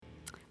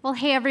Well,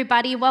 hey,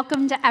 everybody.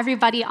 Welcome to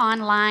everybody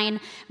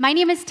online. My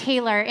name is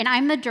Taylor, and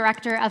I'm the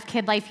director of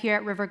Kid Life here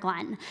at River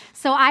Glen.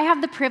 So I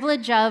have the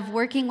privilege of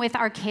working with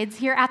our kids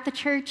here at the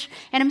church,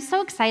 and I'm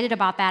so excited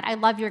about that. I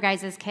love your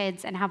guys'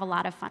 kids and have a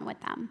lot of fun with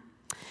them.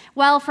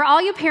 Well, for all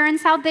you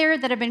parents out there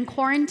that have been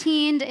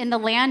quarantined in the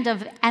land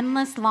of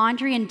endless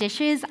laundry and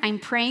dishes, I'm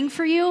praying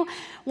for you.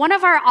 One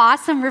of our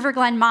awesome River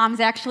Glen moms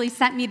actually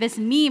sent me this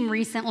meme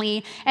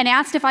recently and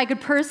asked if I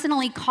could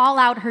personally call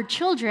out her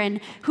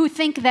children who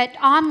think that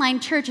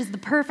online church is the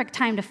perfect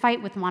time to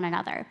fight with one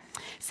another.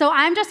 So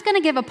I'm just going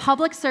to give a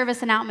public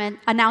service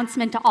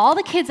announcement to all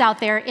the kids out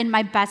there in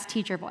my best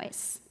teacher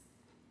voice.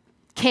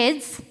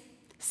 Kids,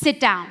 sit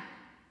down.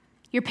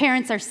 Your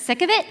parents are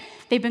sick of it.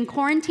 They've been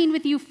quarantined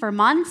with you for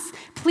months.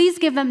 Please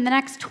give them the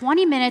next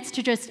 20 minutes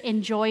to just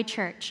enjoy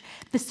church.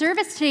 The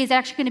service today is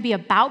actually going to be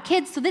about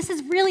kids, so this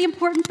is really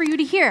important for you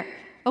to hear.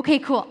 Okay,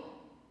 cool.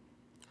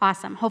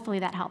 Awesome. Hopefully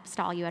that helps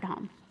to all you at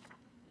home.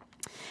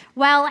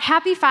 Well,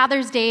 happy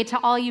Father's Day to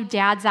all you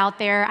dads out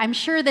there. I'm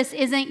sure this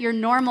isn't your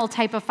normal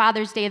type of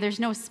Father's Day. There's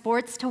no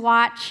sports to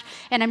watch,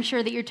 and I'm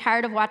sure that you're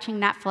tired of watching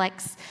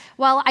Netflix.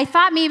 Well, I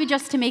thought maybe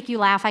just to make you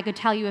laugh, I could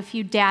tell you a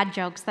few dad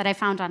jokes that I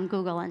found on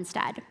Google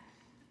instead.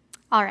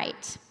 All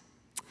right.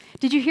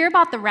 Did you hear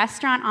about the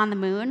restaurant on the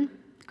moon?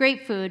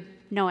 Great food,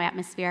 no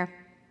atmosphere.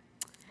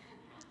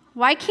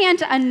 Why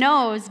can't a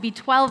nose be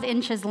 12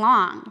 inches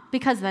long?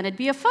 Because then it'd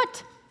be a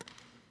foot.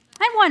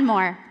 And one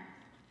more.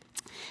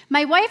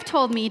 My wife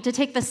told me to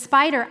take the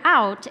spider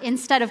out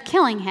instead of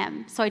killing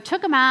him. So I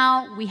took him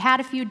out, we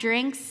had a few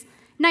drinks.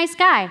 Nice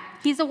guy.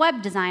 He's a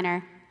web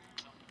designer.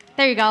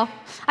 There you go.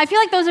 I feel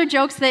like those are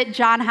jokes that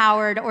John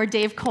Howard or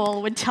Dave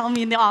Cole would tell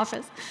me in the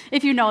office.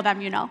 If you know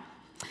them, you know.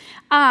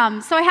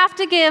 So I have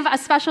to give a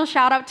special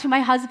shout out to my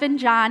husband,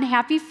 John.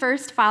 Happy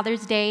first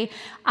Father's Day.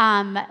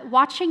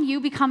 Watching you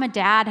become a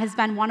dad has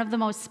been one of the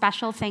most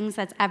special things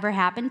that's ever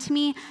happened to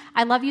me.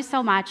 I love you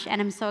so much,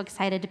 and I'm so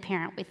excited to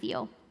parent with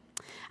you.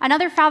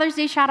 Another Father's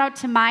Day shout out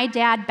to my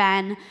dad,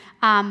 Ben.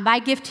 My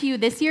gift to you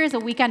this year is a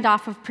weekend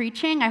off of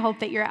preaching. I hope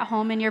that you're at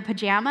home in your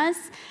pajamas.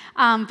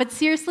 But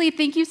seriously,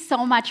 thank you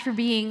so much for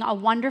being a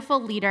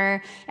wonderful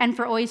leader and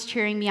for always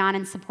cheering me on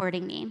and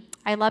supporting me.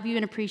 I love you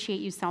and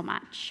appreciate you so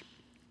much.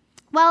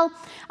 Well,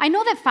 I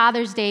know that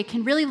Father's Day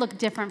can really look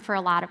different for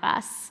a lot of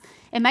us.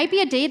 It might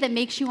be a day that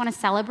makes you want to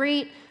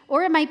celebrate,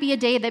 or it might be a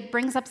day that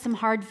brings up some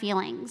hard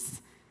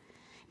feelings.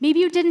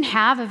 Maybe you didn't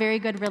have a very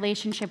good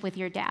relationship with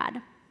your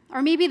dad.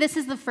 Or maybe this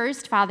is the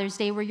first Father's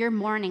Day where you're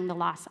mourning the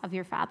loss of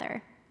your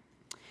father.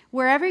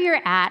 Wherever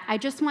you're at, I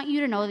just want you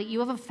to know that you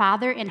have a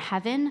Father in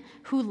heaven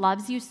who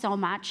loves you so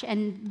much,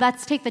 and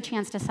let's take the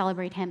chance to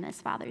celebrate him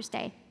this Father's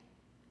Day.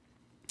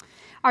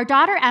 Our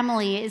daughter,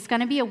 Emily, is going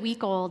to be a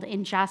week old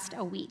in just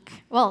a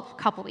week. Well, a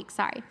couple weeks,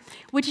 sorry,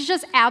 which is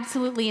just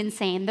absolutely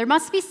insane. There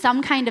must be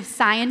some kind of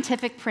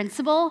scientific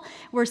principle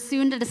we're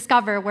soon to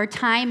discover where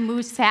time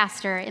moves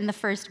faster in the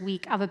first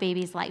week of a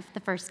baby's life, the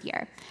first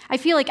year. I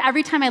feel like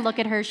every time I look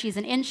at her, she's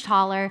an inch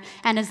taller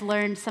and has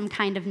learned some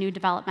kind of new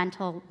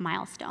developmental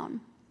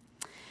milestone.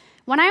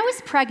 When I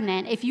was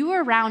pregnant, if you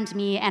were around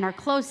me and are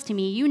close to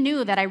me, you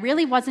knew that I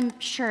really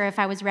wasn't sure if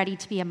I was ready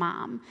to be a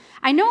mom.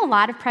 I know a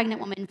lot of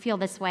pregnant women feel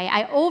this way.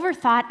 I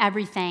overthought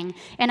everything,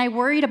 and I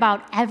worried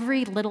about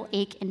every little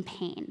ache and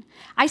pain.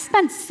 I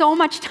spent so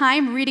much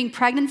time reading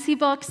pregnancy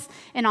books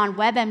and on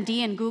WebMD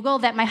and Google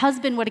that my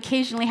husband would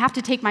occasionally have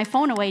to take my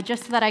phone away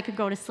just so that I could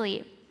go to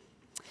sleep.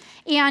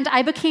 And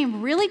I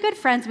became really good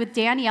friends with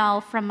Danielle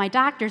from my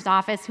doctor's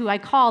office, who I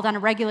called on a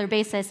regular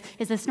basis.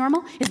 Is this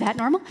normal? Is that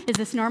normal? Is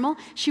this normal?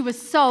 She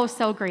was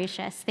so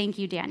gracious. Thank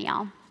you,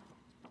 Danielle.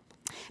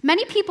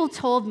 Many people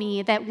told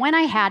me that when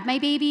I had my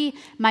baby,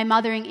 my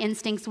mothering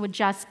instincts would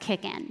just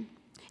kick in.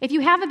 If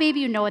you have a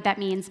baby, you know what that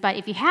means, but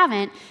if you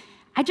haven't,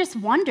 I just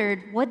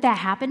wondered, would that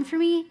happen for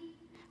me?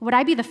 Would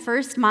I be the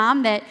first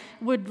mom that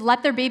would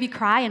let their baby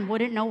cry and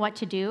wouldn't know what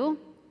to do?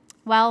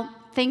 Well,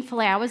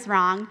 thankfully, I was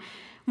wrong.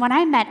 When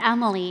I met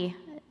Emily,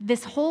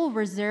 this whole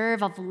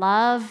reserve of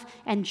love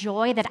and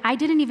joy that I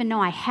didn't even know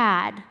I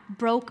had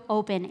broke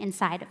open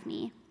inside of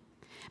me.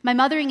 My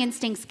mothering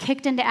instincts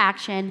kicked into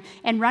action,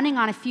 and running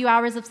on a few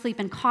hours of sleep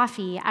and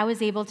coffee, I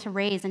was able to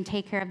raise and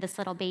take care of this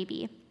little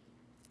baby.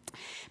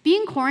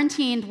 Being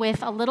quarantined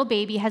with a little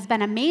baby has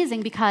been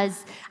amazing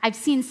because I've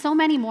seen so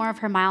many more of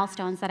her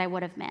milestones that I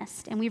would have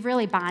missed, and we've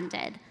really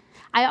bonded.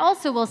 I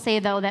also will say,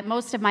 though, that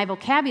most of my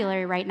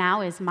vocabulary right now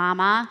is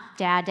mama,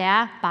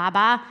 dada,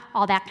 baba,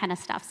 all that kind of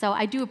stuff. So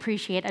I do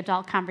appreciate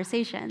adult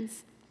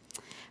conversations.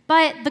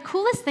 But the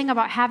coolest thing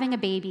about having a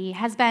baby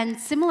has been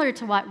similar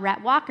to what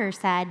Rhett Walker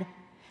said.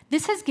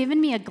 This has given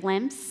me a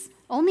glimpse,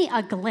 only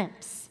a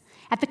glimpse,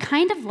 at the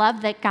kind of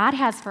love that God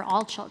has for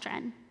all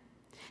children.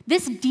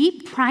 This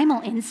deep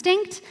primal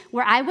instinct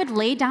where I would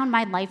lay down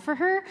my life for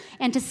her,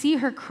 and to see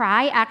her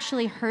cry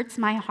actually hurts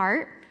my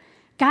heart.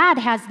 God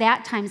has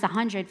that times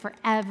 100 for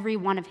every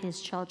one of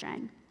his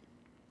children.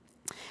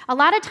 A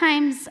lot of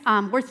times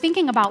we're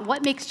thinking about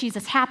what makes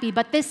Jesus happy,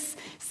 but this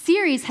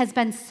series has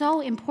been so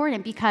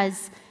important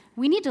because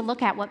we need to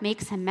look at what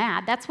makes him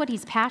mad. That's what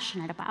he's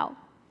passionate about.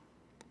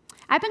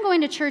 I've been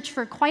going to church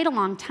for quite a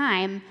long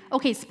time.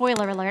 Okay,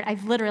 spoiler alert,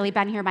 I've literally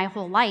been here my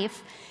whole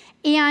life.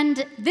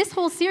 And this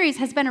whole series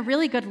has been a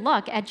really good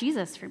look at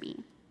Jesus for me.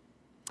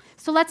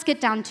 So let's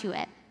get down to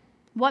it.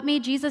 What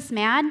made Jesus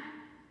mad?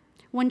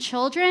 When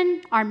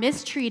children are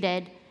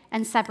mistreated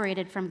and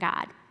separated from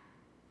God.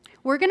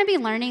 We're going to be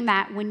learning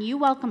that when you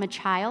welcome a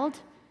child,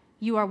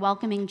 you are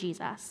welcoming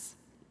Jesus.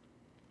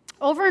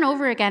 Over and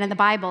over again in the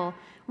Bible,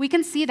 we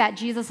can see that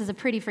Jesus is a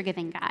pretty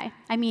forgiving guy.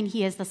 I mean,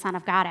 he is the Son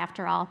of God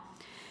after all.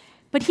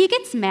 But he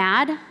gets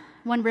mad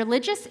when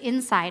religious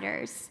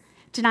insiders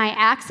deny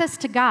access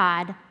to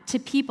God to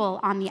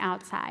people on the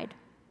outside.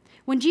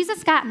 When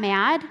Jesus got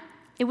mad,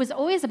 it was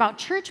always about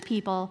church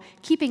people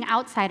keeping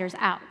outsiders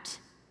out.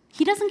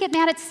 He doesn't get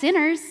mad at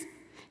sinners.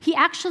 He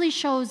actually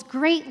shows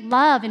great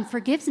love and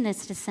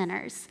forgiveness to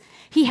sinners.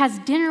 He has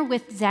dinner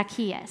with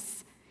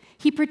Zacchaeus.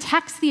 He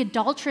protects the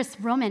adulterous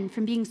woman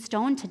from being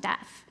stoned to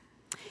death.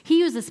 He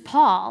uses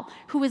Paul,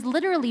 who was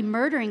literally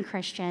murdering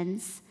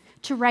Christians,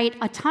 to write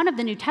a ton of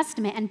the New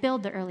Testament and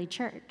build the early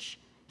church.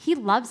 He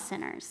loves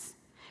sinners.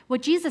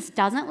 What Jesus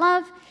doesn't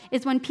love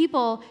is when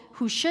people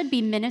who should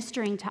be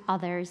ministering to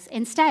others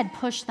instead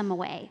push them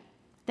away.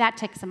 That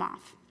ticks him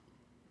off.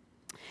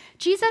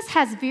 Jesus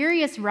has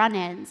various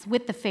run-ins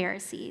with the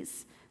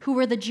Pharisees, who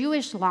were the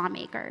Jewish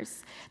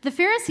lawmakers. The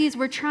Pharisees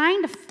were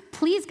trying to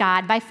please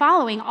God by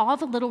following all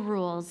the little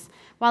rules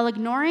while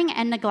ignoring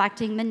and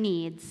neglecting the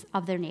needs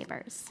of their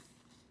neighbors.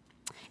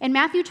 In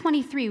Matthew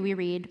 23, we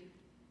read,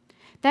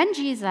 "Then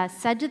Jesus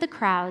said to the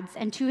crowds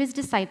and to his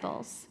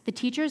disciples, the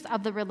teachers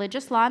of the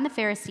religious law and the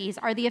Pharisees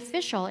are the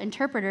official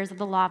interpreters of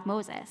the law of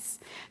Moses.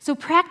 So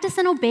practice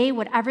and obey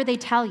whatever they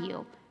tell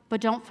you,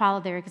 but don't follow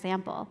their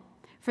example,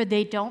 for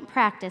they don't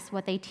practice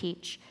what they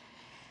teach.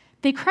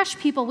 They crush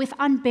people with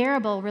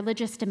unbearable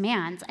religious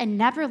demands and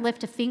never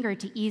lift a finger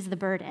to ease the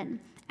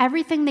burden.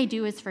 Everything they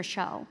do is for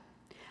show.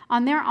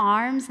 On their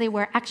arms, they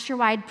wear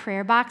extra-wide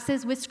prayer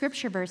boxes with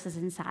scripture verses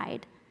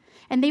inside.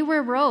 And they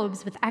wear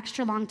robes with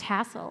extra-long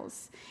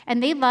tassels.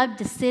 And they love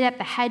to sit at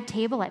the head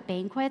table at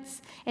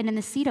banquets and in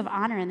the seat of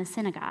honor in the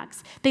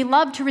synagogues. They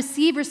love to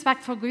receive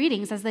respectful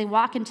greetings as they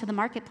walk into the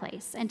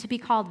marketplace and to be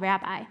called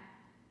rabbi."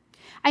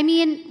 I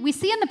mean, we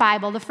see in the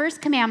Bible, the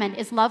first commandment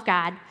is love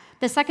God.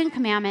 The second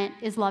commandment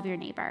is love your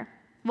neighbor.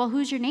 Well,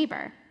 who's your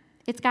neighbor?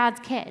 It's God's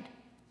kid.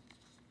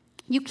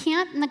 You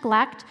can't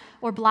neglect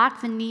or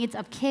block the needs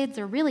of kids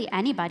or really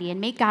anybody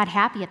and make God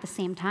happy at the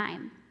same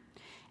time.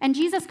 And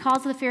Jesus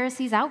calls the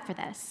Pharisees out for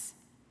this.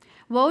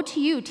 "Woe to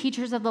you,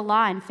 teachers of the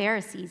law and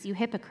Pharisees, you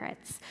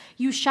hypocrites.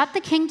 You shut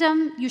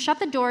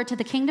the door to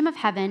the kingdom of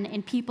heaven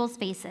in people's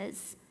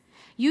faces.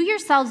 You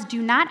yourselves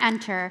do not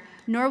enter,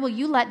 nor will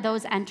you let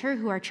those enter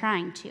who are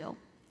trying to."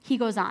 He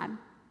goes on.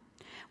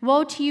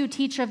 "Woe to you,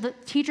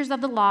 teachers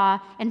of the law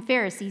and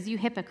Pharisees, you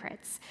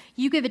hypocrites.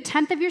 You give a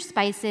tenth of your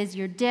spices,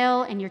 your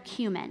dill, and your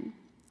cumin."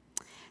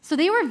 So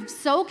they were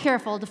so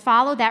careful to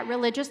follow that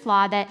religious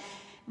law that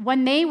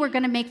when they were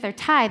going to make their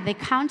tithe, they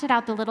counted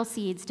out the little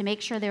seeds to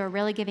make sure they were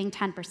really giving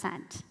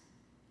 10%.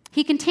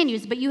 He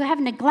continues, "But you have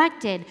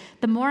neglected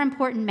the more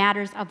important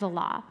matters of the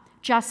law,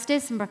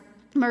 justice,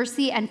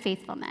 mercy, and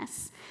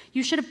faithfulness.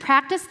 You should have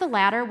practiced the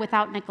latter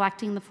without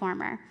neglecting the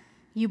former.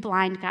 You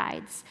blind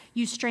guides.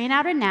 You strain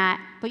out a gnat,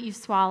 but you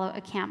swallow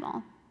a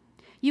camel."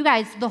 You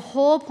guys, the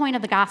whole point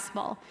of the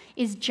gospel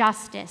is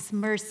justice,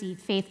 mercy,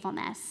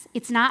 faithfulness.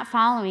 It's not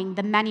following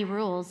the many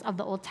rules of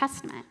the Old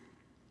Testament.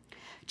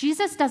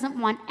 Jesus doesn't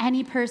want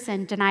any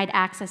person denied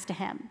access to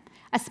him,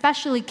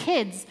 especially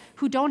kids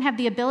who don't have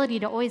the ability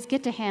to always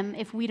get to him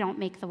if we don't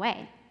make the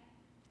way.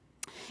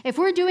 If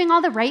we're doing all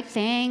the right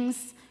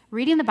things,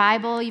 reading the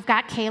Bible, you've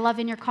got K-Love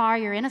in your car,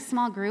 you're in a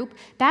small group,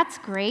 that's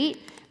great.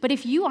 But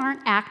if you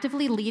aren't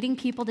actively leading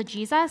people to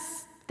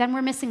Jesus, then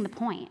we're missing the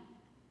point.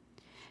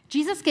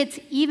 Jesus gets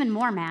even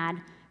more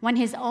mad when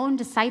his own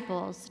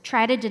disciples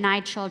try to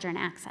deny children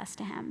access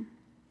to him.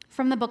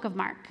 From the book of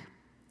Mark.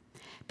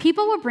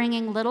 "People were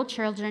bringing little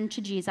children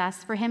to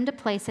Jesus for him to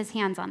place his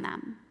hands on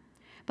them.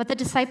 But the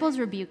disciples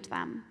rebuked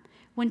them.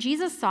 When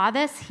Jesus saw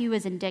this, he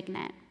was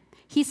indignant.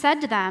 He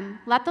said to them,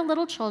 'Let the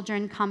little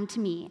children come to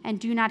me, and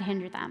do not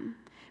hinder them,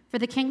 for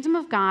the kingdom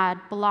of God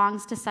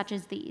belongs to such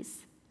as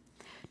these.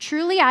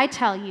 Truly I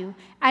tell you,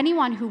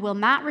 anyone who will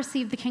not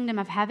receive the kingdom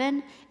of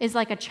heaven is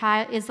like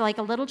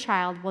a little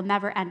child, will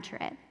never enter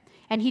it.'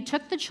 And he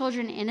took the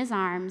children in his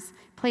arms,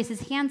 placed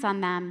his hands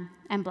on them,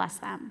 and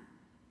blessed them."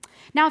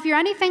 Now, if you're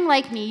anything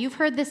like me, you've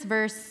heard this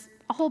verse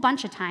a whole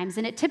bunch of times,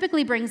 and it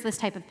typically brings this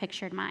type of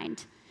picture in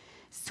mind.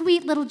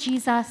 Sweet little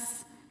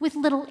Jesus with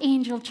little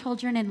angel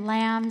children and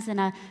lambs in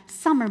a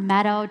summer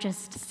meadow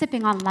just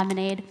sipping on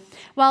lemonade.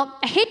 Well,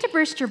 I hate to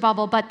burst your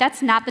bubble, but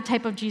that's not the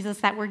type of Jesus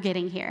that we're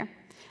getting here.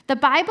 The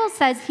Bible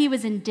says he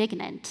was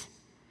indignant,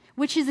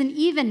 which is an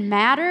even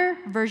madder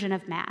version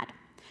of mad.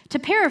 To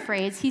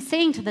paraphrase, he's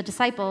saying to the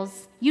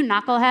disciples, "You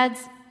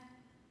knuckleheads,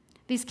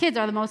 these kids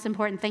are the most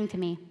important thing to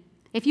me.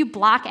 If you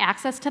block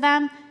access to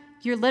them,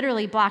 you're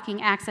literally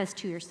blocking access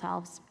to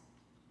yourselves."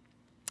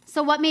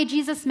 So what made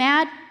Jesus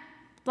mad?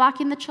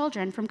 Blocking the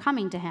children from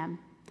coming to him.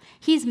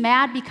 He's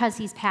mad because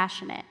he's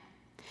passionate.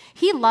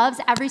 He loves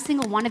every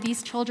single one of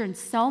these children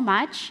so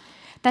much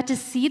that to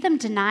see them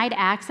denied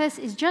access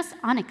is just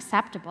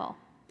unacceptable.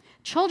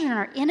 Children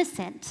are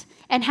innocent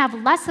and have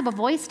less of a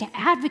voice to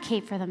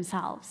advocate for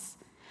themselves.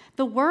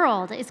 The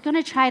world is going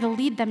to try to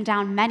lead them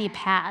down many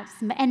paths,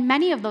 and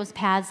many of those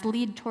paths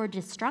lead toward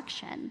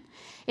destruction.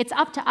 It's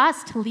up to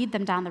us to lead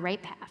them down the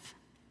right path.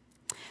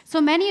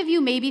 So many of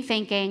you may be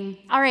thinking,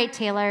 all right,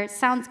 Taylor,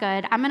 sounds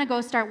good. I'm going to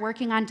go start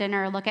working on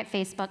dinner or look at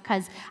Facebook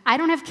because I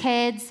don't have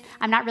kids.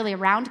 I'm not really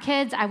around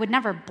kids. I would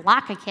never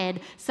block a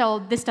kid, so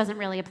this doesn't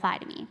really apply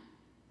to me.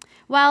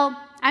 Well,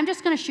 I'm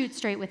just going to shoot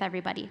straight with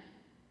everybody.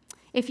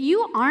 If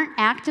you aren't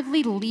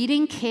actively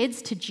leading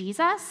kids to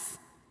Jesus,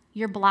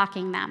 you're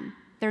blocking them.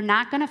 They're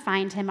not going to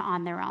find him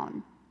on their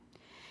own.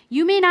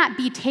 You may not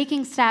be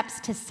taking steps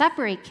to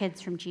separate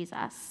kids from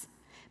Jesus,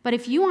 but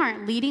if you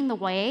aren't leading the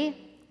way,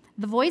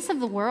 the voice of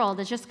the world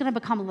is just going to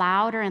become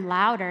louder and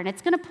louder, and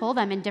it's going to pull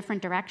them in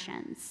different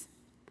directions.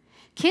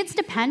 Kids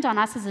depend on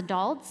us as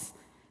adults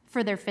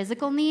for their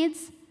physical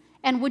needs,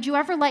 and would you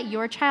ever let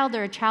your child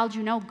or a child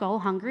you know go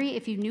hungry?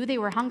 If you knew they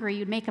were hungry,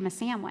 you'd make them a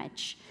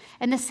sandwich.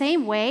 In the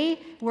same way,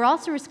 we're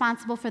also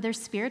responsible for their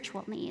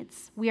spiritual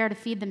needs. We are to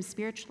feed them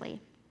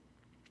spiritually.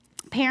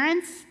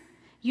 Parents,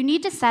 you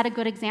need to set a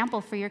good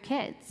example for your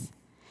kids.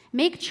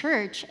 Make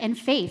church and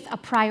faith a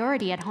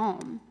priority at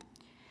home.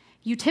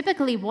 You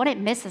typically wouldn't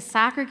miss a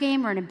soccer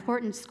game or an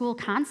important school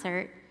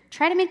concert.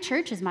 Try to make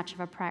church as much of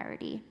a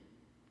priority.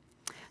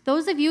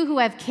 Those of you who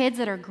have kids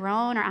that are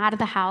grown or out of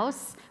the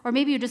house, or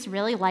maybe you just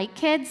really like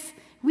kids,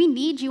 we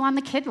need you on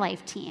the Kid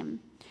Life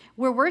team.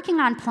 We're working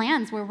on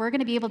plans where we're going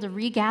to be able to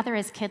regather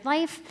as Kid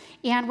Life,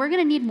 and we're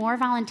going to need more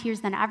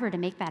volunteers than ever to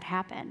make that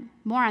happen.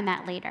 More on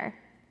that later.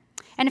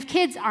 And if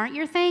kids aren't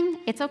your thing,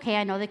 it's okay.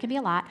 I know they can be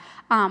a lot.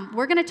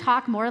 We're going to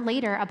talk more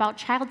later about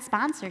child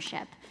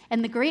sponsorship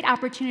and the great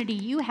opportunity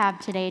you have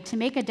today to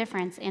make a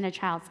difference in a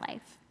child's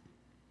life.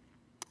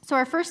 So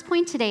our first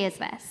point today is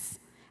this: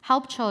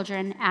 help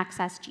children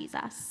access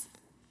Jesus.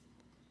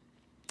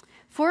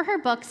 For her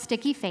book,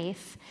 Sticky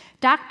Faith,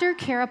 Dr.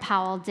 Kara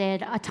Powell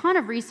did a ton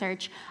of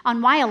research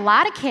on why a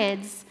lot of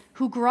kids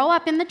who grow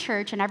up in the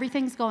church and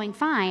everything's going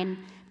fine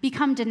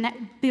become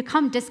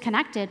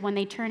disconnected when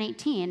they turn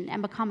 18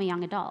 and become a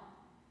young adult.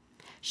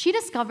 She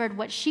discovered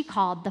what she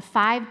called the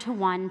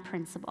 5-to-1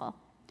 principle.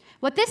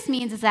 What this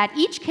means is that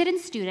each kid and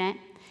student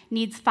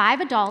needs 5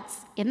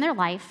 adults in their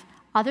life,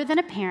 other than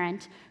a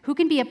parent, who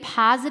can be a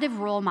positive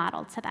role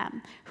model to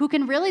them, who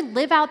can really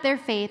live out their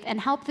faith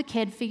and help the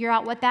kid figure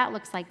out what that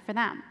looks like for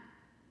them.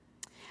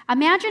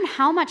 Imagine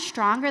how much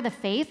stronger the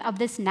faith of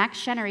this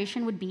next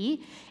generation would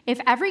be if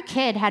every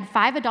kid had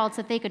 5 adults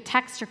that they could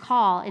text or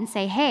call and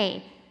say,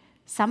 hey,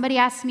 somebody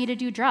asked me to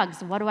do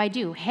drugs. What do I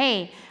do?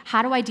 Hey,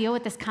 how do I deal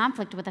with this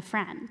conflict with a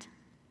friend?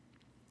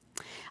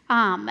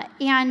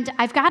 And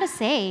I've got to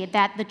say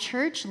that the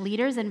church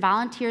leaders and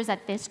volunteers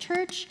at this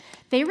church,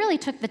 they really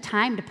took the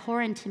time to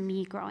pour into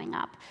me growing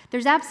up.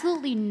 There's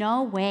absolutely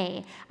no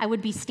way I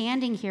would be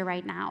standing here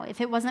right now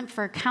if it wasn't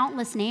for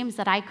countless names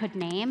that I could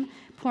name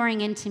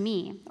pouring into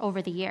me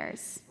over the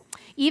years.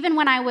 Even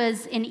when I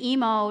was an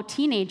emo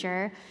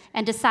teenager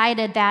and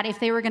decided that if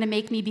they were going to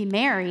make me be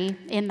Mary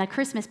in the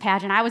Christmas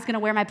pageant, I was going to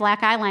wear my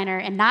black eyeliner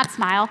and not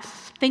smile.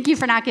 Thank you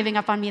for not giving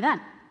up on me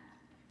then.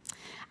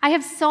 I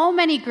have so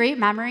many great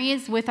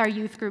memories with our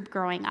youth group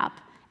growing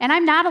up, and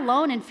I'm not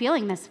alone in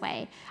feeling this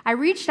way. I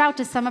reached out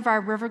to some of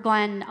our River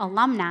Glen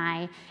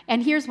alumni,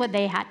 and here's what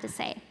they had to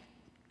say.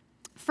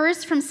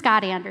 First, from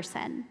Scott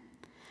Anderson.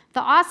 The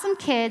awesome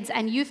kids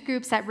and youth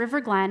groups at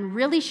River Glen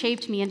really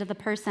shaped me into the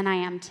person I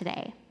am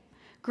today.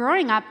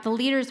 Growing up, the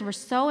leaders were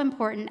so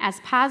important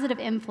as positive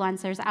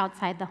influencers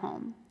outside the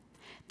home.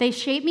 They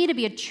shaped me to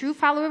be a true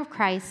follower of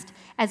Christ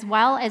as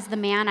well as the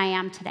man I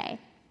am today.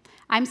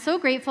 I'm so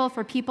grateful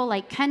for people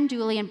like Ken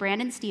Dooley and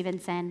Brandon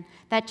Stevenson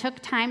that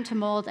took time to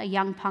mold a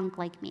young punk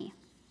like me.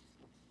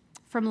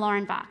 From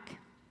Lauren Bach.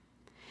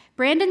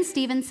 Brandon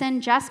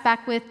Stevenson, Jess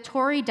Beckwith,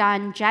 Tori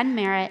Dunn, Jen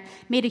Merritt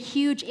made a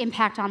huge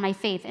impact on my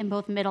faith in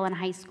both middle and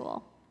high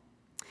school.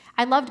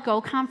 I loved Go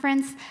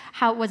Conference,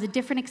 how it was a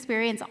different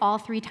experience all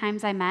 3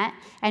 times I met,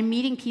 and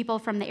meeting people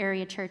from the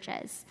area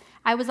churches.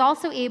 I was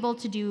also able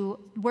to do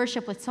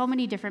worship with so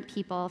many different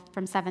people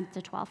from 7th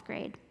to 12th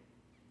grade.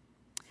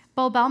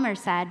 Bo Belmer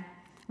said,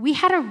 we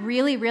had a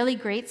really, really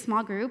great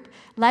small group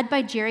led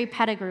by Jerry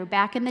Pettigrew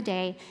back in the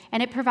day,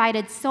 and it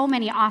provided so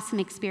many awesome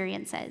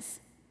experiences.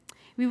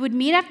 We would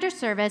meet after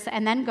service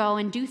and then go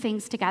and do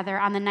things together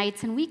on the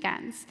nights and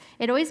weekends.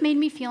 It always made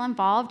me feel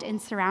involved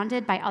and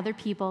surrounded by other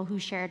people who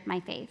shared my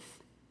faith.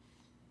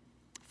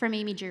 From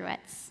Amy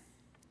Drewitz.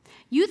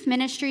 Youth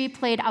ministry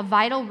played a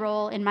vital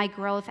role in my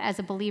growth as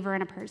a believer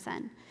and a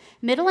person.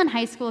 Middle and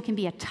high school can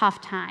be a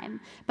tough time,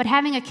 but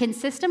having a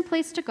consistent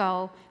place to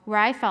go where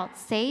I felt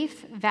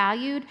safe,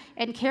 valued,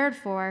 and cared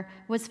for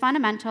was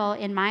fundamental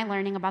in my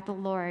learning about the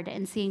Lord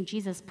and seeing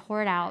Jesus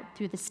poured out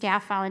through the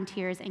staff,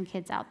 volunteers, and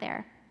kids out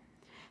there.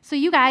 So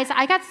you guys,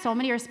 I got so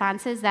many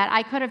responses that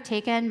I could have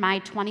taken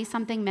my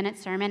 20-something minute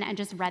sermon and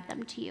just read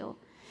them to you.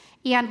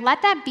 And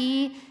let that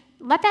be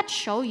let that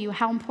show you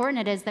how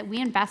important it is that we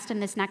invest in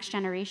this next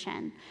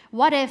generation.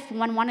 What if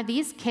when one of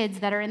these kids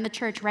that are in the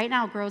church right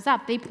now grows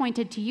up, they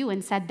pointed to you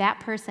and said, that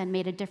person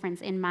made a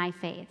difference in my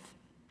faith?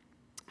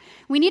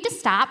 We need to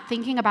stop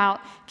thinking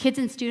about kids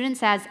and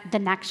students as the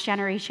next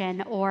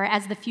generation or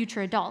as the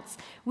future adults.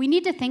 We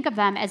need to think of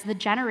them as the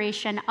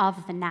generation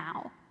of the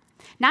now.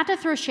 Not to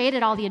throw shade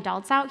at all the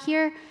adults out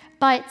here,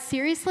 but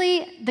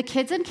seriously, the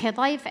kids in Kid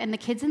Life and the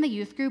kids in the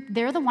youth group,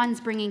 they're the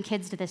ones bringing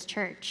kids to this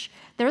church.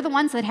 They're the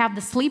ones that have the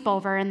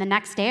sleepover and the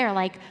next day are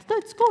like,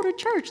 let's go to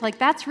church. Like,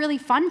 that's really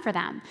fun for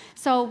them.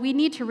 So we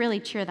need to really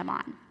cheer them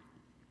on.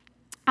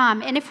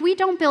 And if we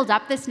don't build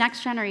up this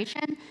next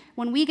generation,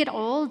 when we get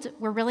old,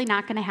 we're really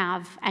not going to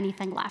have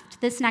anything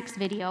left. This next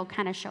video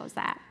kind of shows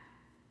that.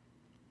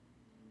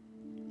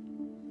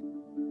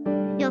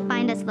 You'll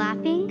find us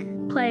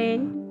laughing,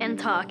 playing, and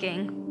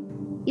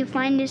talking. You'll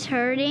find us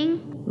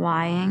hurting,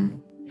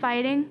 lying,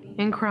 fighting,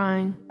 and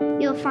crying.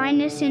 You'll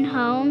find us in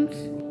homes,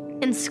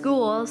 in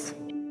schools,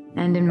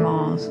 and in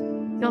malls.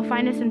 You'll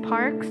find us in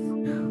parks,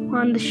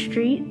 on the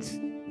streets,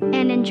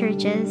 and in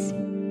churches.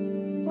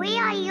 We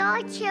are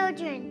your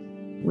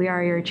children. We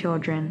are your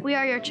children. We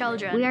are your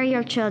children. We are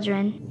your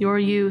children. Your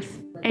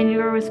youth and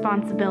your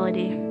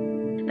responsibility.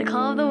 The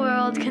call of the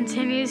world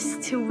continues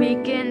to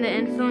weaken the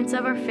influence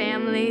of our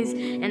families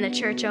and the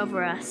church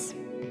over us.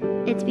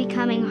 It's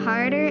becoming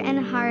harder and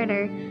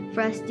harder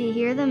for us to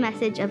hear the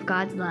message of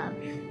God's love.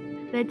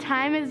 The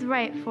time is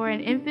right for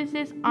an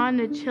emphasis on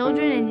the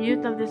children and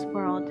youth of this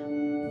world.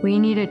 We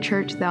need a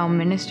church that will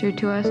minister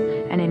to us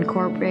and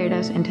incorporate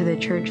us into the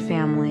church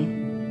family.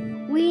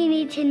 We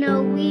need to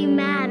know we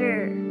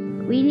matter.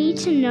 We need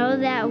to know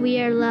that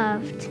we are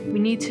loved. We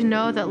need to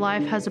know that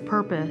life has a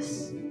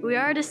purpose. We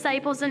are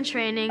disciples in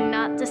training,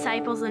 not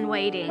disciples in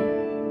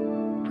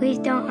waiting. Please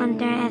don't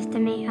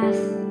underestimate us.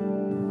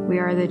 We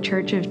are the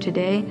church of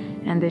today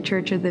and the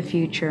church of the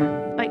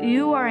future. But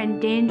you are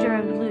in danger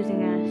of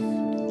losing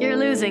us. You're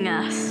losing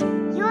us.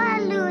 You are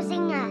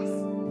losing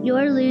us.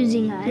 You're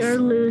losing us. You're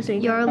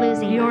losing. You're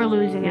losing You're us.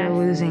 losing You're us.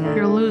 losing us.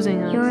 You're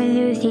losing us. You're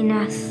losing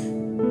us.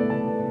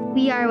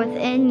 We are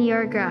within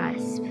your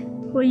grasp.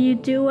 Will you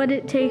do what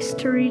it takes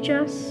to reach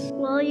us?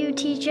 Will you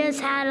teach us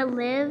how to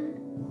live?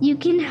 You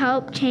can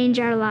help change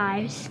our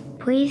lives.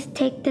 Please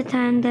take the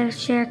time to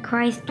share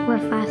Christ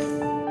with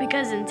us.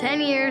 Because in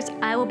 10 years,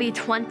 I will be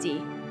 20.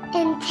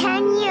 In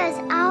 10 years,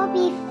 I'll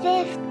be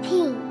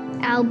 15.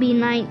 I'll be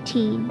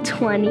 19,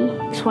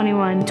 20,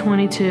 21,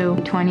 22,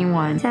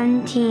 21,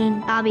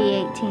 17. I'll be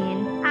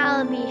 18.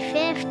 I'll be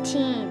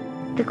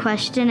 15. The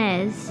question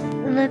is.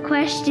 The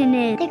question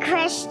is. The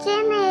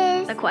question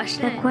is. The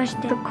question is.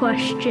 The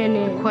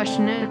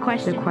question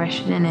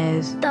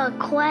is. The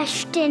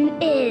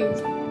question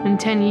is. In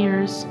 10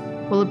 years,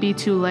 will it be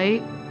too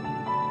late?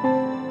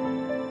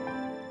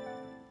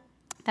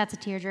 That's a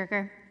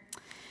tearjerker.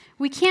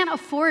 We can't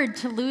afford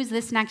to lose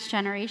this next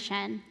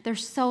generation. They're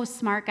so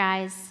smart,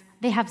 guys.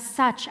 They have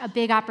such a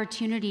big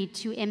opportunity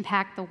to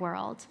impact the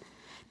world.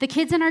 The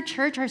kids in our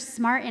church are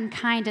smart and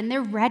kind, and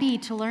they're ready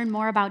to learn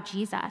more about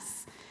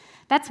Jesus.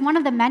 That's one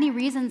of the many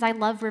reasons I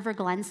love River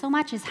Glen so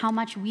much, is how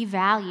much we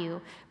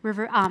value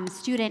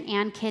student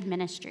and kid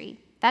ministry.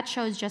 That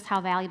shows just how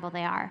valuable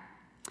they are.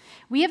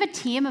 We have a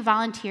team of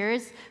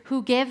volunteers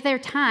who give their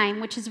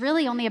time, which is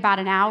really only about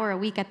an hour a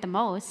week at the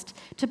most,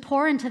 to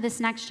pour into this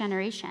next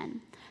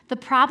generation. The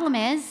problem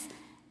is,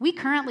 we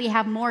currently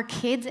have more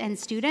kids and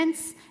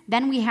students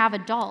than we have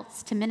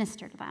adults to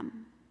minister to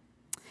them.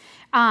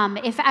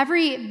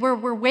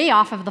 We're way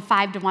off of the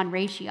 5-to-1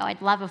 ratio.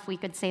 I'd love if we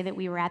could say that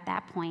we were at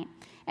that point.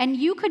 And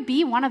you could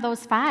be one of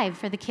those 5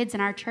 for the kids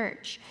in our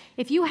church.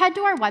 If you head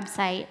to our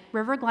website,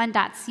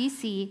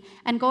 riverglen.cc,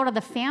 and go to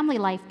the Family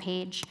Life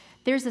page,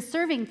 there's a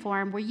serving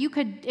form where you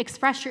could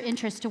express your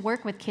interest to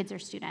work with kids or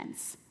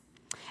students.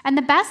 And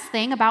the best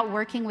thing about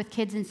working with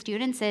kids and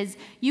students is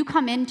you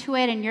come into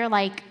it and you're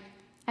like,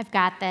 I've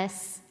got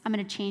this. I'm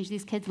going to change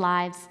these kids'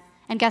 lives.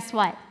 And guess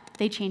what?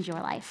 They change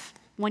your life.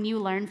 When you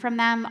learn from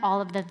them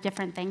all of the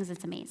different things,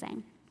 it's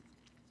amazing.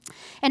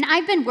 And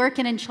I've been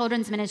working in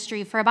children's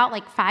ministry for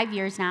about 5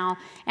 years now,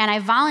 and I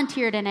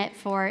volunteered in it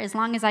for as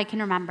long as I can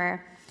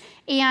remember.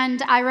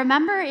 And I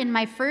remember in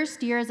my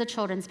first year as a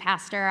children's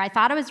pastor, I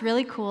thought it was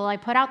really cool. I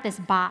put out this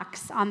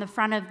box on the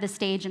front of the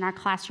stage in our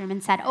classroom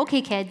and said,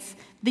 okay, kids,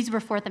 these were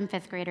 4th and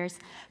 5th graders,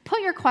 put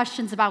your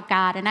questions about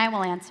God and I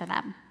will answer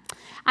them.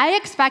 I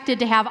expected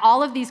to have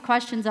all of these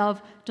questions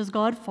of, does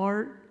God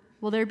fart?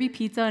 Will there be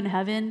pizza in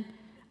heaven?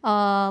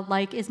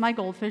 Is my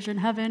goldfish in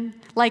heaven?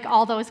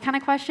 All those kind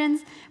of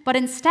questions. But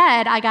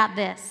instead, I got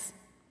this.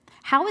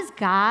 How is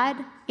God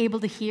able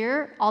to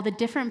hear all the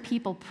different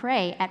people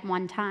pray at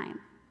one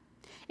time?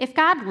 If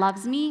God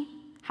loves me,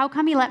 how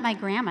come he let my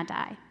grandma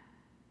die?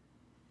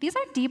 These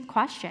are deep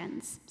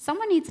questions.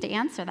 Someone needs to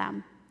answer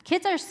them.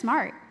 Kids are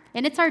smart,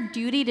 and it's our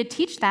duty to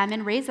teach them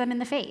and raise them in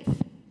the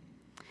faith.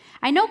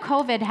 I know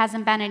COVID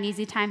hasn't been an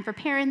easy time for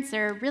parents,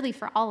 or really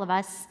for all of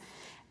us,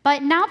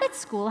 but now that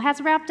school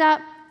has wrapped up,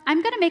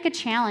 I'm going to make a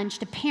challenge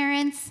to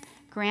parents,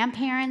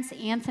 grandparents,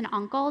 aunts and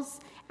uncles,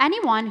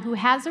 anyone who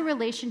has a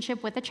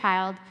relationship with a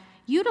child.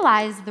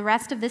 utilize the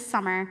rest of this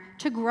summer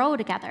to grow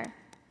together.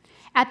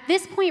 At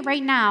this point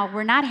right now,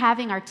 we're not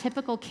having our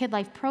typical Kid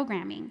Life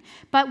programming,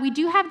 but we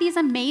do have these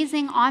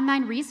amazing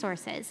online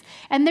resources,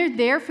 and they're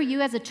there for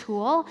you as a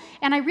tool,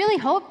 and I really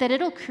hope that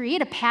it'll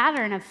create a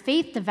pattern of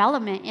faith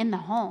development in the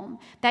home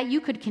that you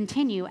could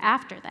continue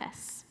after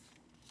this.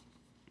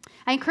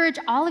 I encourage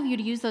all of you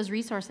to use those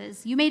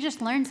resources. You may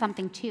just learn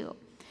something too.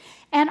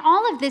 And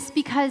all of this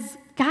because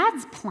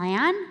God's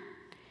plan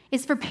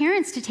is for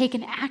parents to take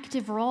an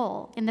active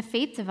role in the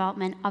faith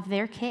development of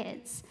their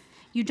kids.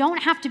 You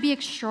don't have to be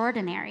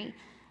extraordinary.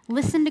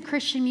 Listen to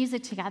Christian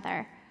music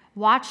together.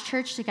 Watch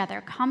church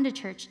together. Come to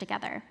church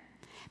together.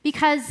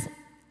 Because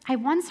I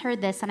once heard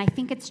this, and I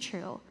think it's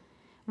true.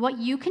 What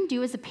you can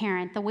do as a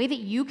parent, the way that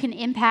you can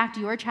impact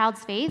your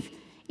child's faith,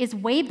 is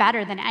way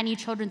better than any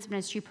children's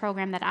ministry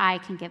program that I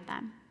can give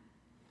them.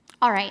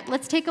 All right,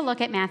 let's take a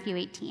look at Matthew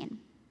 18.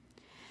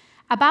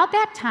 About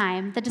that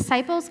time, the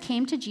disciples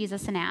came to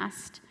Jesus and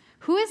asked,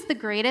 "Who is the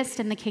greatest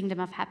in the kingdom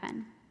of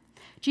heaven?"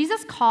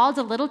 Jesus called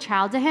a little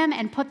child to him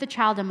and put the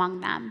child among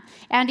them.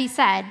 And he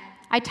said,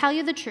 "I tell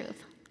you the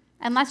truth.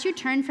 Unless you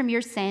turn from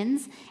your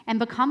sins and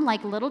become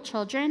like little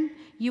children,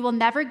 you will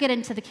never get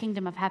into the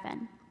kingdom of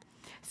heaven.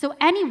 So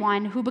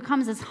anyone who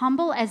becomes as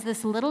humble as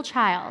this little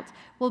child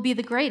will be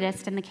the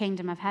greatest in the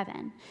kingdom of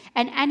heaven.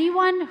 And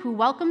anyone who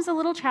welcomes a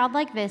little child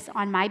like this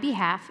on my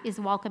behalf is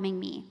welcoming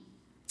me."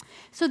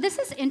 So this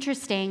is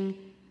interesting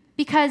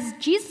because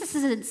Jesus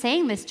isn't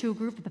saying this to a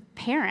group of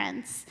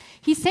parents.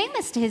 He's saying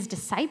this to his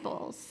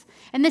disciples.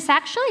 And this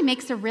actually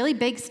makes a really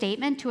big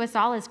statement to us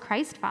all as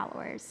Christ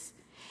followers.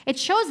 It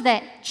shows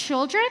that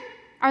children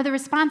are the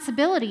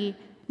responsibility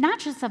not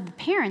just of the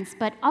parents,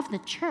 but of the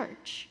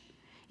church.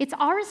 It's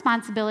our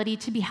responsibility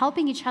to be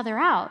helping each other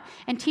out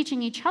and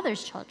teaching each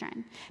other's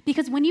children.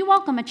 Because when you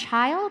welcome a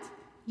child,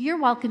 you're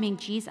welcoming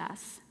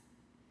Jesus.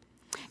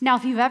 Now,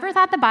 if you've ever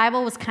thought the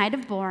Bible was kind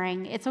of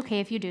boring, it's okay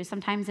if you do.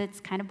 Sometimes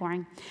it's kind of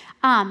boring.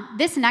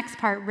 This next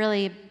part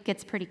really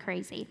gets pretty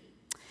crazy.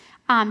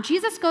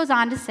 Jesus goes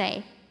on to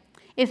say,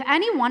 "If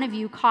any one of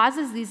you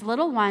causes these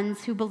little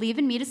ones who believe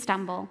in me to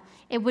stumble,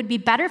 it would be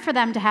better for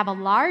them to have a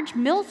large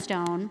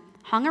millstone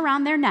hung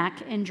around their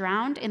neck and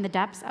drowned in the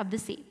depths of the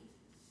sea."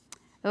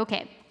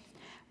 Okay.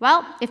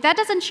 Well, if that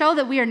doesn't show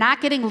that we are not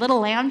getting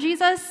little lamb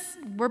Jesus,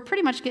 we're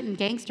pretty much getting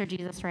gangster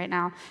Jesus right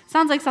now.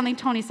 Sounds like something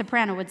Tony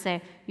Soprano would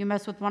say. "You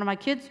mess with one of my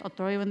kids, I'll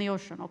throw you in the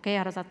ocean." Okay,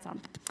 how does that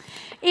sound?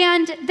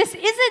 And this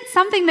isn't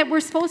something that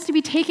we're supposed to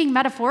be taking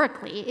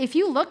metaphorically. If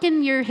you look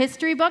in your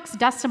history books,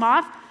 dust them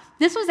off,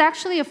 this was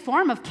actually a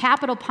form of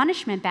capital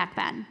punishment back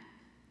then.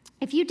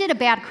 If you did a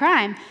bad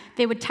crime,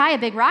 they would tie a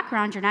big rock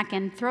around your neck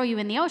and throw you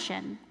in the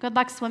ocean. Good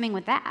luck swimming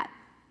with that.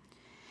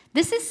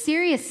 This is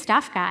serious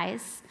stuff,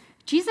 guys.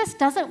 Jesus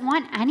doesn't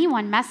want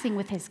anyone messing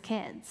with his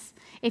kids.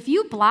 If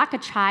you block a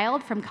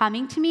child from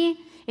coming to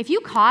me, if you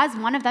cause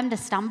one of them to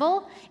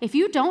stumble, if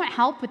you don't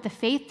help with the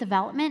faith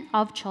development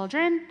of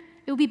children,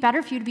 it would be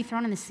better for you to be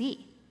thrown in the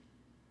sea.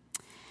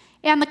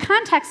 And the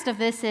context of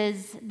this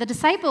is the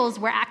disciples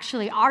were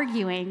actually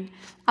arguing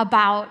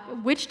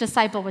about which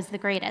disciple was the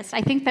greatest.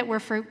 I think that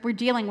we're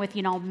dealing with,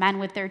 men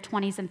with their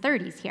 20s and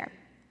 30s here.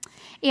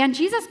 And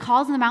Jesus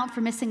calls them out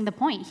for missing the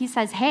point. He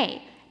says,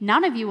 "Hey,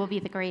 none of you will be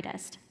the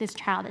greatest. This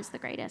child is the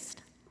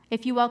greatest.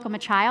 If you welcome a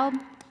child,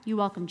 you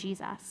welcome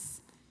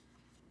Jesus."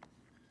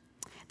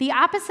 The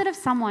opposite of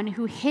someone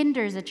who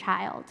hinders a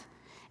child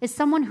is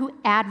someone who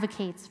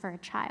advocates for a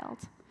child.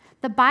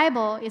 The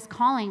Bible is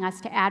calling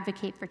us to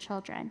advocate for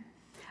children.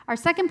 Our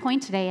second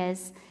point today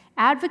is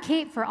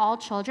advocate for all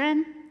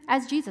children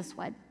as Jesus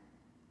would.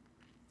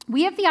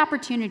 We have the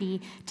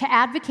opportunity to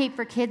advocate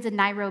for kids in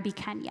Nairobi,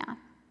 Kenya.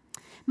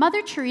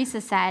 Mother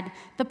Teresa said,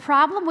 "The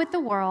problem with the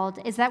world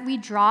is that we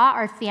draw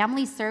our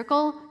family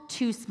circle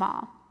too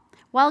small."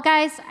 Well,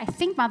 guys, I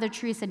think Mother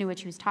Teresa knew what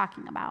she was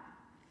talking about.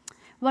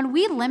 When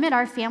we limit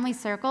our family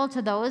circle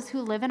to those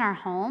who live in our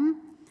home,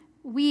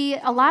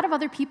 a lot of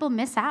other people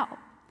miss out.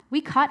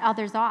 We cut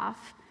others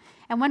off.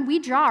 And when we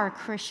draw our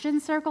Christian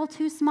circle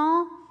too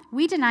small,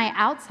 we deny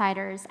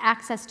outsiders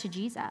access to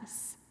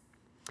Jesus.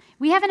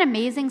 We have an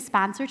amazing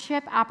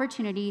sponsorship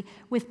opportunity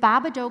with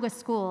Babadoga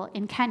School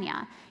in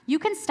Kenya. You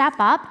can step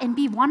up and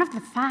be one of the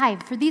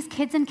 5 for these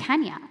kids in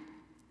Kenya.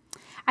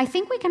 I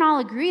think we can all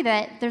agree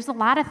that there's a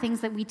lot of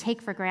things that we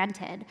take for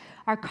granted.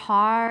 Our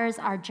cars,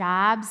 our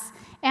jobs,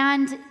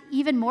 and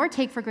even more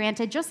take for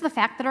granted just the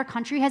fact that our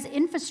country has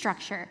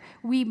infrastructure.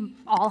 We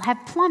all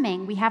have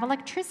plumbing, we have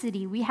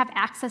electricity, we have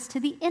access to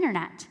the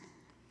internet.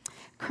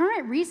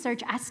 Current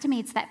research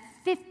estimates that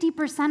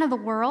 50% of the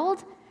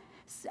world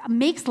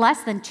makes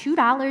less than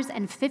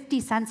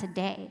 $2.50 a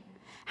day.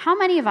 How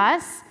many of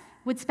us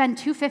would spend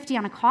 $2.50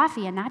 on a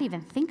coffee and not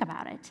even think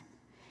about it?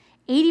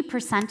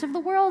 80% of the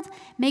world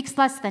makes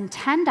less than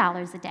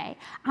 $10 a day.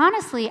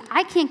 Honestly,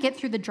 I can't get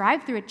through the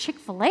drive-thru at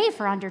Chick-fil-A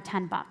for under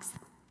 $10.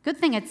 Good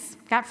thing it's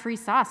got free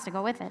sauce to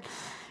go with it.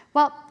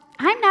 Well,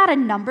 I'm not a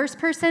numbers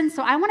person,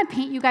 so I want to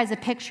paint you guys a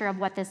picture of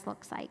what this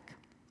looks like.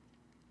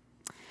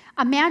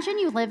 Imagine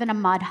you live in a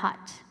mud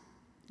hut.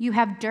 You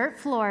have dirt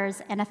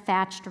floors and a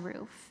thatched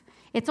roof.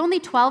 It's only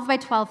 12 by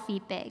 12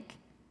 feet big.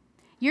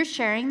 You're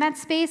sharing that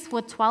space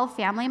with 12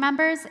 family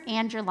members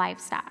and your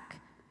livestock.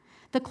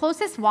 The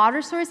closest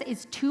water source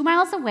is 2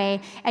 miles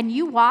away, and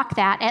you walk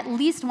that at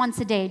least once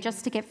a day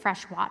just to get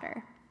fresh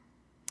water.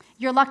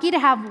 You're lucky to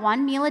have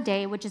one meal a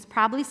day, which is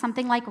probably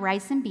something like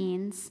rice and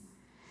beans.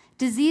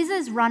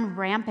 Diseases run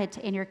rampant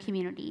in your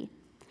community,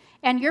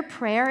 and your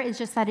prayer is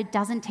just that it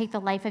doesn't take the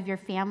life of your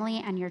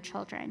family and your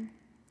children.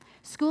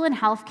 School and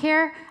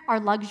healthcare are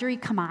luxury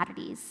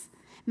commodities.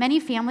 Many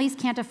families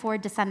can't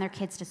afford to send their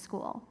kids to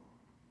school.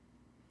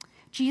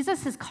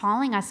 Jesus is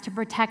calling us to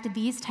protect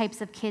these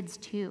types of kids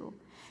too.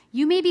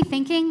 You may be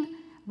thinking,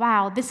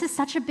 wow, this is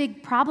such a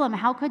big problem.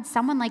 How could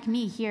someone like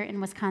me here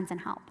in Wisconsin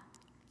help?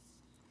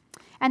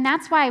 And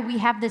that's why we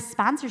have this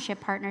sponsorship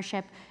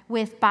partnership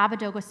with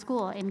Babadogo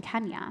School in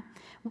Kenya.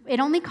 It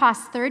only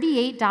costs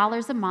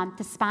 $38 a month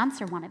to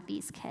sponsor one of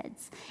these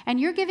kids. And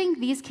you're giving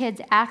these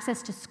kids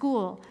access to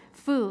school,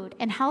 food,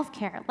 and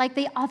healthcare like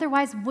they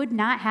otherwise would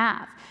not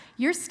have.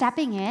 You're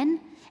stepping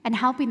in and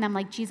helping them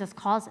like Jesus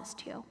calls us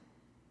to.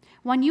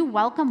 When you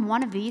welcome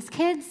one of these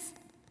kids,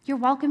 you're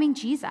welcoming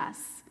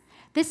Jesus.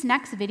 This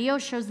next video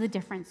shows the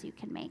difference you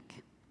can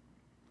make.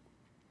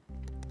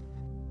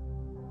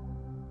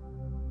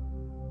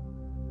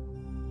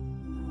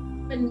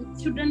 When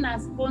children are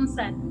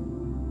sponsored,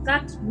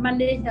 that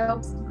money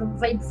helps to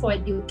provide for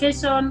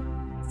education,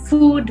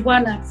 food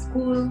while at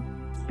school,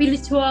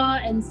 spiritual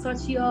and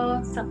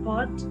social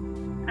support,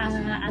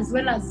 as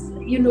well as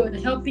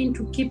helping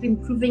to keep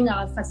improving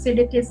our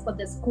facilities for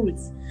the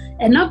schools.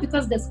 And now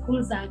because the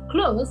schools are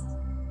closed,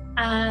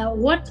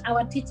 what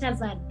our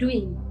teachers are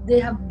doing, they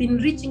have been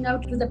reaching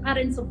out to the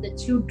parents of the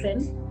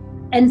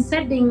children and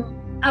sending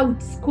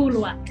out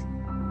schoolwork.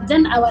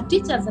 Then our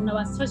teachers and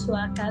our social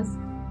workers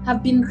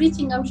have been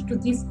reaching out to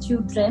these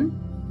children,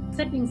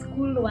 sending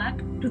schoolwork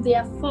to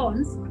their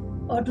phones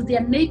or to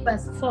their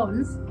neighbors'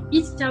 phones.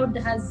 Each child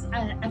has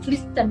at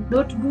least a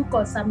notebook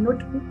or some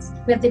notebooks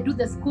where they do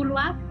the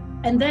schoolwork,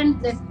 and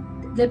then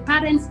the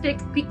parents take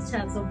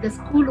pictures of the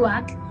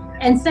schoolwork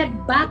and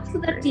send back to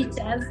the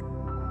teachers.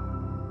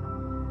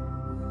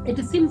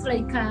 It seems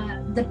like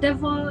the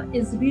devil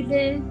is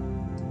really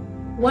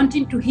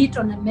wanting to hit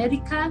on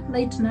America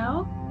right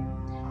now.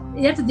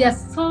 Yet there are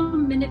so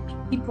many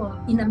people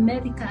in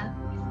America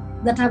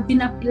that have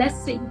been a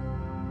blessing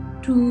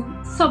to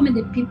so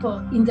many people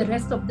in the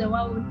rest of the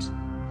world.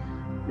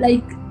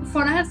 Like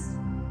for us,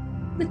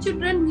 the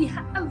children we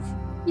have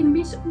in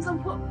Missions of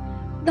Hope,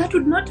 that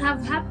would not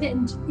have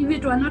happened if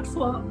it were not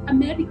for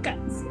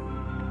Americans.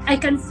 I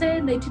can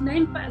say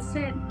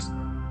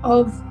 99%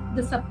 of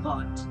the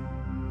support,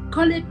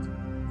 call it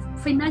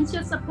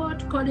financial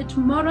support, call it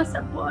moral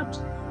support,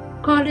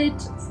 call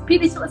it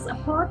spiritual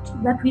support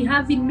that we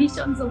have in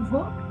Missions of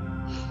Hope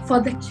for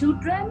the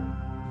children,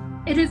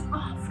 it is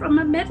all from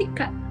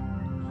America.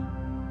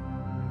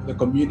 The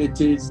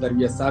communities that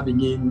we are serving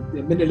in,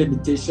 there are many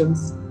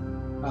limitations,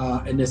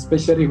 and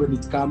especially when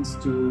it comes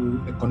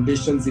to the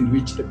conditions in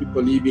which the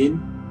people live in.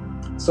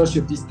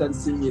 Social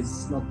distancing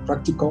is not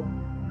practical,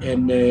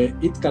 and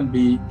it can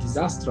be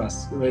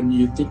disastrous when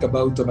you think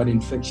about an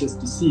infectious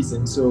disease.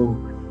 And so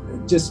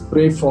just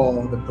pray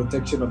for the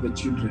protection of the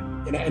children.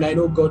 And I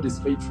know God is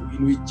faithful.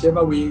 In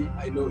whichever way,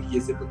 I know He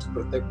is able to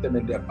protect them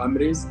and their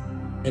families.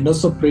 And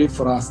also pray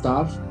for our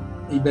staff,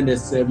 even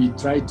as we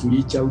try to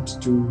reach out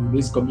to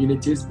these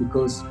communities,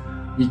 because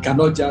we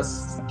cannot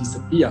just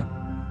disappear.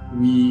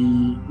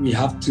 We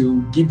have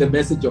to give the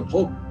message of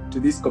hope to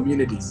these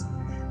communities,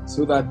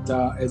 so that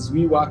as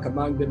we work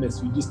among them,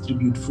 as we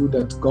distribute food,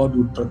 that God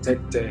will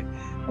protect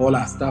all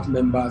our staff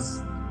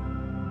members.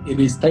 It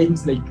is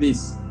times like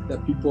this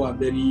that people are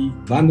very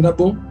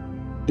vulnerable.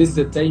 This is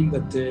the time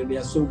that they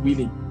are so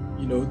willing,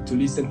 to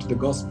listen to the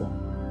gospel.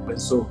 And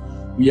so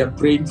we are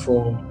praying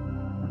for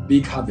a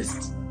big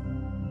harvest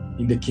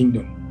in the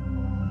kingdom.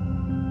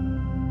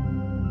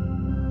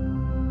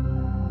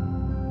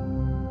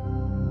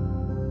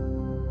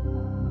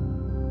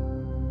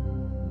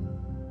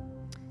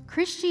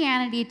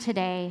 Christianity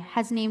Today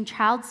has named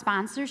child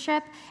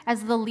sponsorship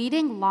as the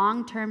leading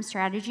long-term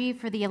strategy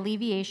for the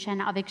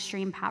alleviation of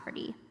extreme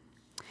poverty.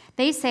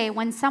 They say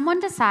when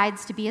someone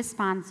decides to be a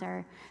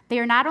sponsor, they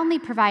are not only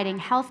providing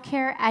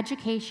healthcare,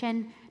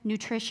 education,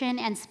 nutrition,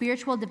 and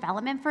spiritual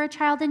development for a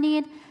child in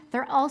need,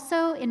 they're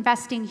also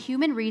investing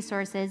human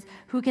resources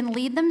who can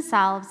lead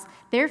themselves,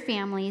 their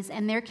families,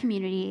 and their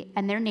community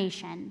and their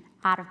nation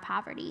out of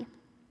poverty.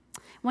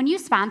 When you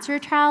sponsor a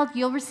child,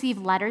 you'll receive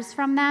letters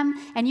from them,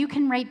 and you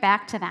can write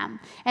back to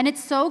them. And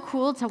it's so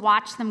cool to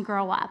watch them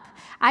grow up.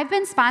 I've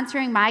been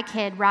sponsoring my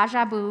kid,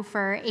 Rajabu,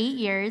 for 8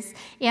 years,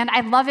 and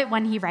I love it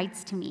when he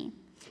writes to me.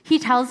 He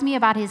tells me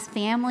about his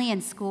family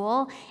and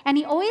school, and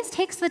he always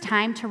takes the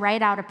time to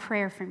write out a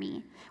prayer for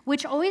me,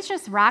 which always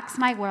just rocks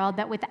my world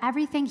that with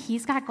everything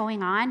he's got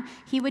going on,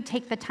 he would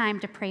take the time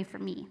to pray for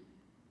me.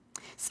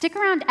 Stick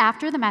around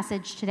after the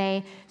message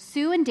today.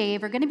 Sue and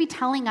Dave are going to be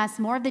telling us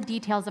more of the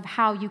details of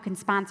how you can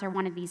sponsor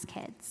one of these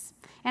kids.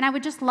 And I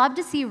would just love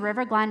to see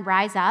River Glen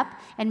rise up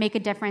and make a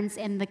difference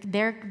in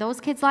those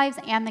kids' lives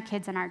and the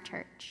kids in our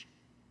church.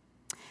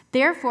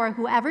 Therefore,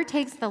 whoever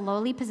takes the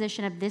lowly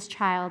position of this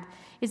child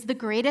is the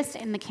greatest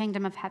in the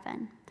kingdom of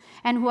heaven.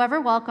 And whoever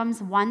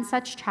welcomes one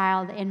such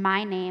child in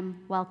my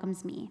name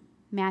welcomes me.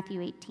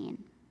 Matthew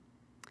 18.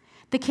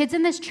 The kids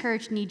in this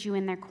church need you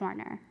in their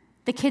corner.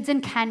 The kids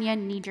in Kenya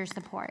need your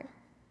support.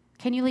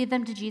 Can you lead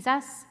them to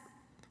Jesus?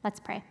 Let's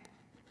pray.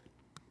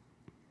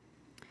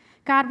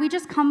 God, we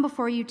just come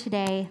before you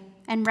today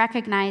and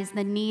recognize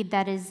the need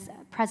that is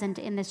present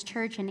in this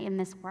church and in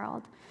this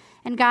world.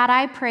 And God,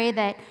 I pray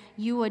that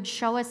you would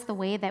show us the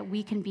way that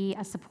we can be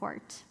a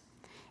support.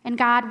 And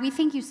God, we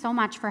thank you so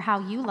much for how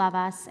you love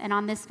us. And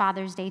on this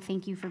Father's Day,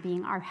 thank you for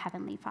being our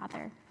Heavenly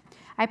Father.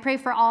 I pray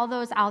for all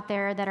those out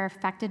there that are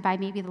affected by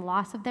maybe the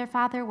loss of their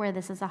father, where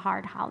this is a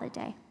hard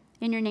holiday.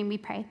 In your name we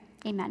pray.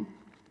 Amen.